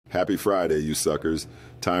Happy Friday, you suckers.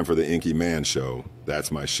 Time for the Inky Mann Show.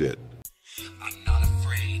 That's my shit. I'm not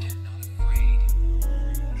afraid.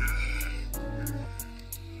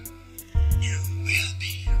 You will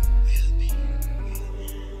be.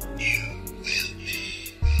 You will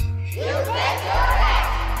be. You bet your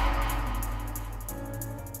ass.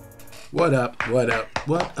 What up?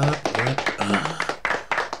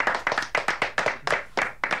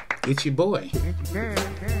 It's your boy.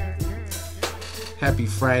 Happy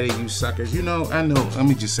Friday, you suckers. You know, I know, let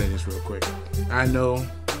me just say this real quick. I know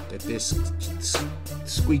that this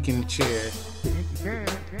squeaking chair,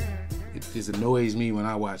 it annoys me when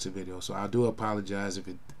I watch the video. So I do apologize if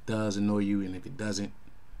it does annoy you, and if it doesn't,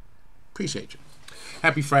 appreciate you.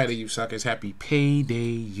 Happy Friday, you suckers. Happy payday,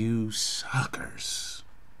 you suckers.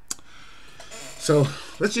 So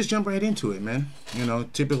let's just jump right into it, man. You know,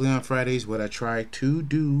 typically on Fridays, what I try to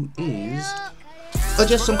do is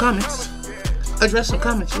address some comments. Yeah.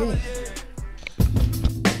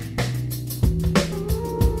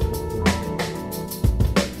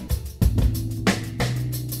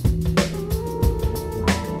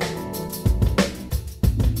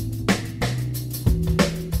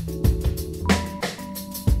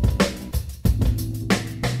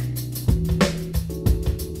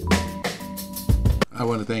 I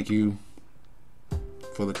want to thank you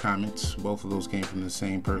for the comments. Both of those came from the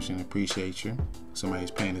same person. Appreciate you.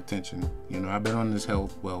 Somebody's paying attention. You know, I've been on this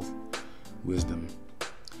health, wealth, wisdom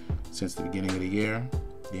since the beginning of the year,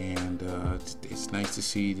 and it's nice to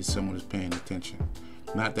see that someone is paying attention.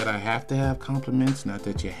 Not that I have to have compliments, not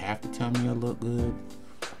that you have to tell me I look good,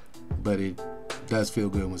 but it does feel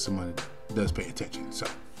good when someone does pay attention. So,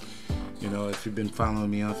 you know, if you've been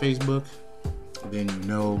following me on Facebook, then you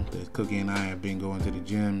know that Cookie and I have been going to the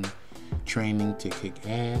gym training to kick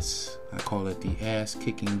ass. I call it the ass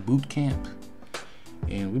kicking boot camp,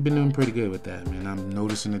 and we've been doing pretty good with that, man. I'm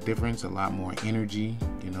noticing a difference, a lot more energy.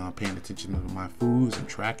 You know, I'm paying attention to my foods, I'm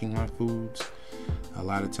tracking my foods. A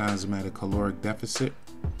lot of times I'm at a caloric deficit,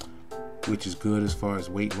 which is good as far as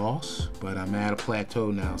weight loss, but I'm at a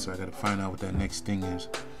plateau now, so I got to find out what that next thing is.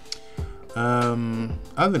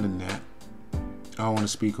 Other than that, I want to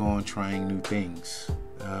speak on trying new things.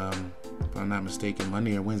 If I'm not mistaken,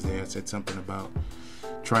 Monday or Wednesday I said something about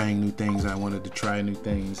trying new things. I wanted to try new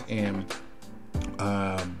things, and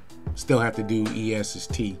still have to do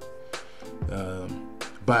ESST.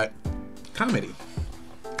 But comedy.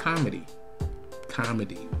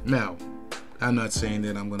 Now, I'm not saying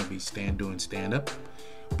that I'm going to be doing stand-up,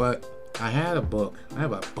 but I have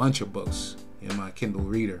a bunch of books in my Kindle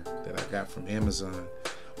reader that I got from Amazon.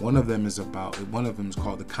 One of them is called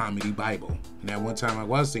the Comedy Bible. And at one time I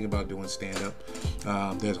was thinking about doing stand-up.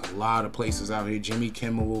 There's a lot of places out here. Jimmy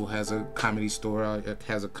Kimmel has a comedy store,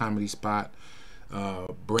 has a comedy spot.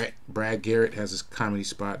 Brad Garrett has his comedy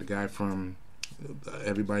spot. The guy from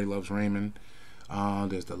Everybody Loves Raymond.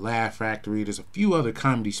 There's the Laugh Factory. There's a few other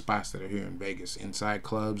comedy spots that are here in Vegas, inside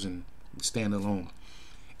clubs and standalone.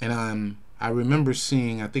 And I remember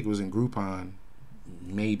seeing, I think it was in Groupon,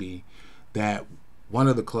 maybe, that one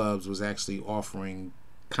of the clubs was actually offering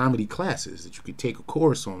comedy classes that you could take a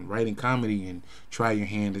course on writing comedy and try your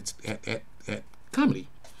hand at comedy.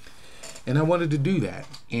 And I wanted to do that.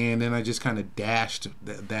 And then I just kind of dashed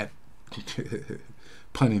that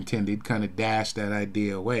pun intended, kind of dashed that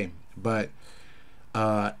idea away. But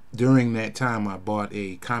during that time, I bought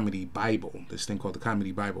a comedy Bible, this thing called the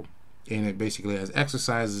Comedy Bible. And it basically has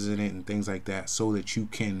exercises in it and things like that, so that you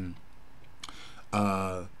can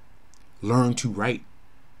learn to write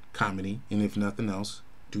comedy, and if nothing else,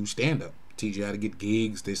 do stand-up. Teach you how to get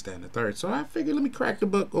gigs, this, that, and the third. So I figured, let me crack the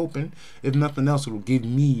book open. If nothing else, it will give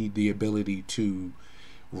me the ability to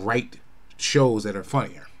write shows that are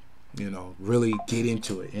funnier. You know, really get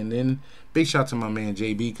into it. And then big shout to my man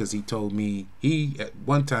JB, because he told me, at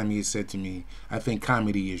one time he had said to me, I think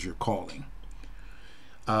comedy is your calling.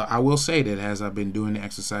 I will say that as I've been doing the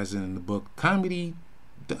exercises in the book, comedy,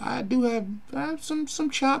 I have some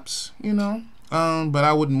chops, you know. But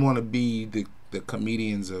I wouldn't want to be the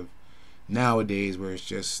comedians of nowadays, where it's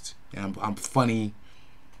just I'm funny,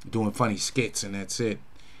 doing funny skits, and that's it.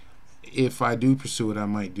 If I do pursue it, I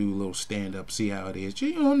might do a little stand-up, see how it is.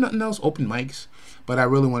 You know, nothing else, open mics. But I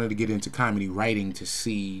really wanted to get into comedy writing to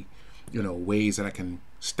see, you know, ways that I can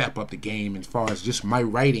step up the game as far as just my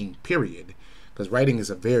writing, period. Because writing is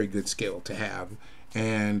a very good skill to have,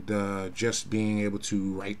 and just being able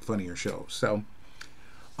to write funnier shows. So,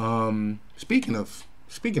 speaking of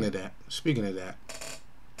that,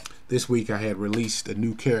 this week I had released a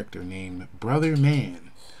new character named Brother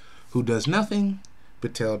Mann, who does nothing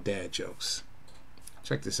but tell dad jokes.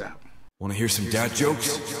 Check this out. Want to hear some dad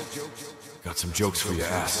jokes? Got some jokes for your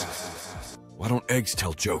ass. Why don't eggs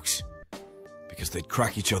tell jokes? Because they'd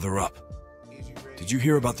crack each other up. Did you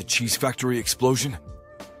hear about the cheese factory explosion?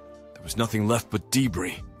 There was nothing left but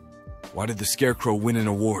debris. Why did the Scarecrow win an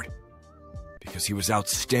award? Because he was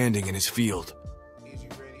outstanding in his field.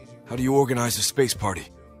 How do you organize a space party?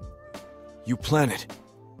 You plan it.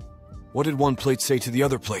 What did one plate say to the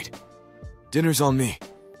other plate? Dinner's on me.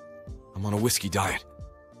 I'm on a whiskey diet.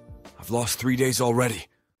 I've lost 3 days already.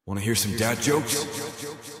 Want to hear some dad jokes?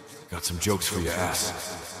 Got some jokes for your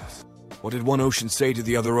ass. What did one ocean say to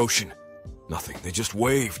the other ocean? Nothing. They just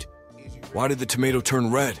waved. Why did the tomato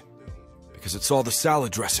turn red? Because it saw the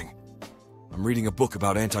salad dressing. I'm reading a book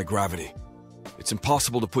about anti-gravity. It's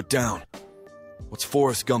impossible to put down. What's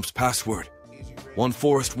Forrest Gump's password? 1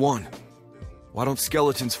 Why don't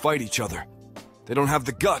skeletons fight each other? They don't have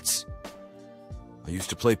the guts. I used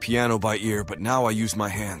to play piano by ear, but now I use my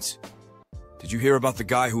hands. Did you hear about the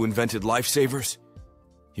guy who invented lifesavers?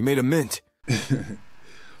 He made a mint.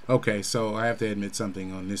 Okay, so I have to admit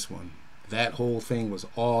something on this one. That whole thing was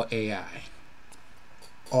all AI.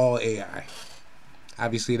 All AI.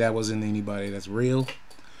 Obviously, that wasn't anybody that's real.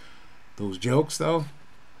 Those jokes, though,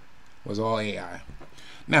 was all AI.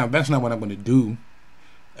 Now, that's not what I'm going to do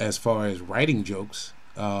as far as writing jokes.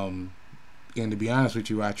 And to be honest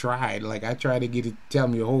with you, I tried. I tried to get it, tell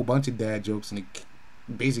me a whole bunch of dad jokes, and it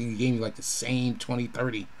basically gave me like the same 20,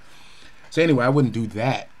 30. So anyway, I wouldn't do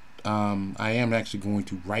that. I am actually going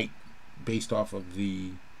to write based off of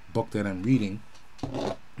the book that I'm reading.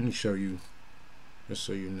 Let me show you, just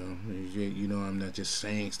so you know. You know, I'm not just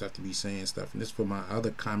saying stuff to be saying stuff. And this is for my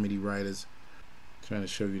other comedy writers. I'm trying to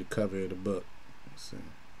show you the cover of the book. Let's see.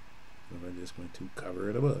 If I just went to cover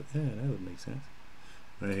of the book, yeah, that would make sense.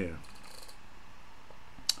 Right here,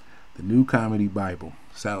 the New Comedy Bible.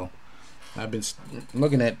 So I've been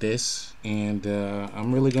looking at this, and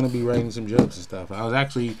I'm really going to be writing some jokes and stuff.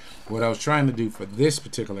 What I was trying to do for this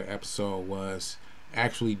particular episode was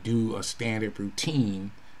actually do a standard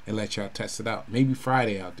routine and let y'all test it out. Maybe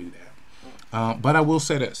Friday I'll do that. But I will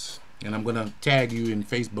say this, and I'm going to tag you in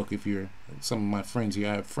Facebook if you're some of my friends here.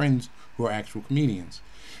 I have friends who are actual comedians.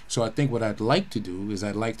 So I think what I'd like to do is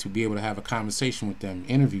I'd like to be able to have a conversation with them,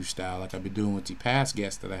 interview style, like I've been doing with the past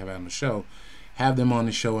guests that I have on the show. Have them on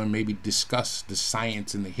the show and maybe discuss the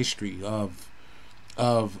science and the history of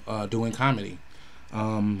doing comedy.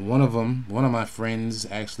 One of my friends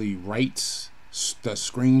actually writes the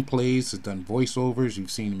screenplays, has done voiceovers.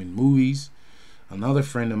 You've seen him in movies. Another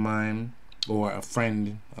friend of mine, or a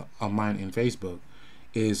friend of mine in Facebook,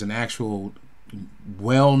 is an actual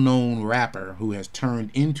well-known rapper who has turned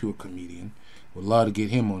into a comedian. Would love to get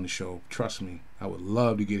him on the show. Trust me, I would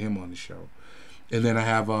love to get him on the show. And then I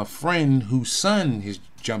have a friend whose son has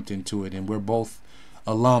jumped into it, and we're both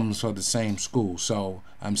alums of the same school. So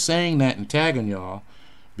I'm saying that and tagging y'all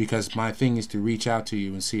because my thing is to reach out to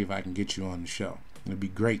you and see if I can get you on the show. It'd be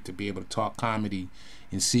great to be able to talk comedy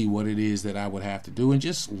and see what it is that I would have to do and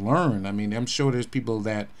just learn. I mean, I'm sure there's people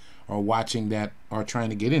that are watching that are trying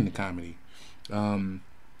to get into comedy. And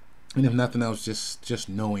if nothing else, just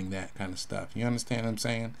knowing that kind of stuff. You understand what I'm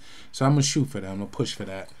saying? So I'm going to shoot for that. I'm going to push for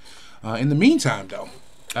that. In the meantime, though,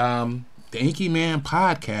 the Inky Mann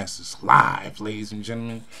podcast is live, ladies and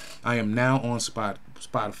gentlemen. I am now on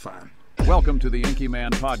Spotify. Welcome to the Inky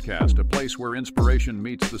Mann podcast, a place where inspiration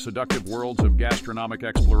meets the seductive worlds of gastronomic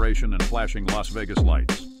exploration and flashing Las Vegas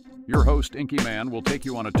lights. Your host, Inky Mann, will take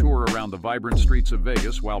you on a tour around the vibrant streets of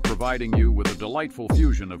Vegas while providing you with a delightful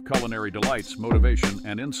fusion of culinary delights, motivation,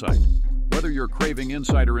 and insight. Whether you're craving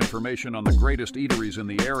insider information on the greatest eateries in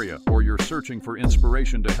the area or you're searching for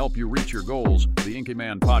inspiration to help you reach your goals, the Inky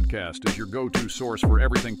Mann podcast is your go-to source for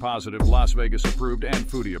everything positive, Las Vegas approved and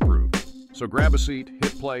foodie approved. So grab a seat,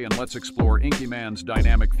 hit play, and let's explore Inky Mann's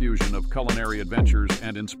dynamic fusion of culinary adventures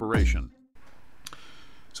and inspiration.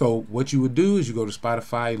 So what you would do is you go to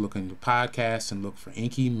Spotify, look into podcasts, and look for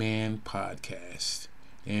Inky Mann Podcast.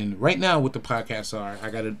 And right now what the podcasts are, I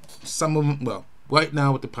got some of them, well, right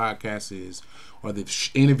now what the podcast are the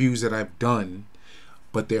interviews that I've done,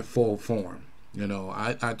 but they're full form. You know,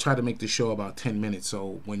 I try to make the show about 10 minutes.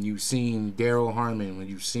 So when you've seen Daryl Harmon, when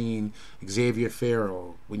you've seen Xavier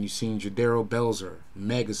Farrell, when you've seen Jadero Belzer,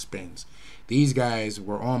 Mega Spins, these guys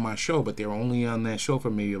were on my show, but they were only on that show for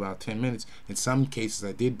maybe about 10 minutes. In some cases,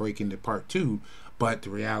 I did break into part 2, but the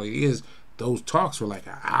reality is those talks were like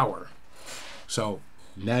an hour. So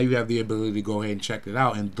now you have the ability to go ahead and check it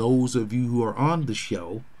out. And those of you who are on the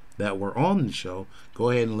show, that were on the show, go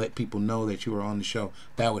ahead and let people know that you were on the show.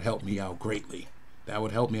 That would help me out greatly. That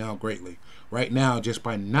would help me out greatly. Right now, just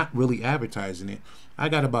by not really advertising it, I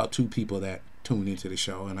got about 2 people that tune into the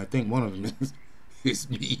show, and I think one of them It's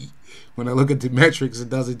me. When I look at the metrics, it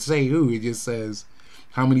doesn't say who. It just says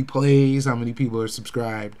how many plays, how many people are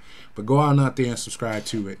subscribed. But go out there and subscribe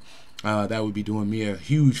to it. That would be doing me a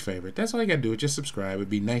huge favor. That's all you got to do. Just subscribe. It'd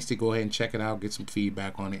be nice to go ahead and check it out, get some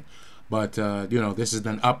feedback on it. But, this is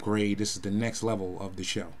an upgrade. This is the next level of the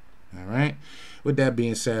show. All right? With that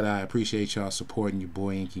being said, I appreciate y'all supporting your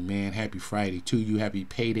boy Inky Man. Happy Friday to you. Happy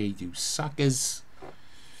payday, you suckers.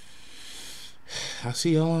 I'll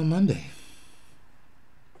see y'all on Monday.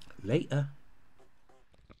 Later.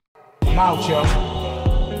 I'm out, yo.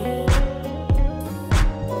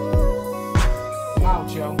 I'm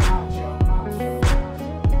out, yo.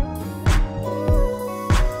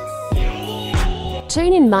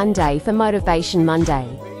 Tune in Monday for Motivation Monday.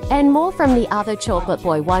 And more from the other chocolate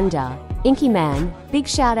boy wonder, Inky Man. Big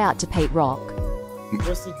shout out to Pete Rock.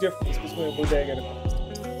 What's the difference between a bodega and a coaster?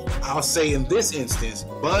 I'll say in this instance,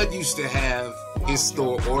 Bud used to have his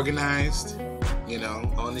store organized,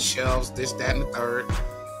 on the shelves, this, that, and the third.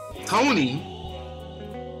 Tony,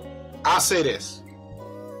 I'll say this,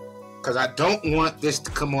 because I don't want this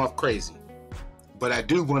to come off crazy, but I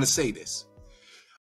do want to say this.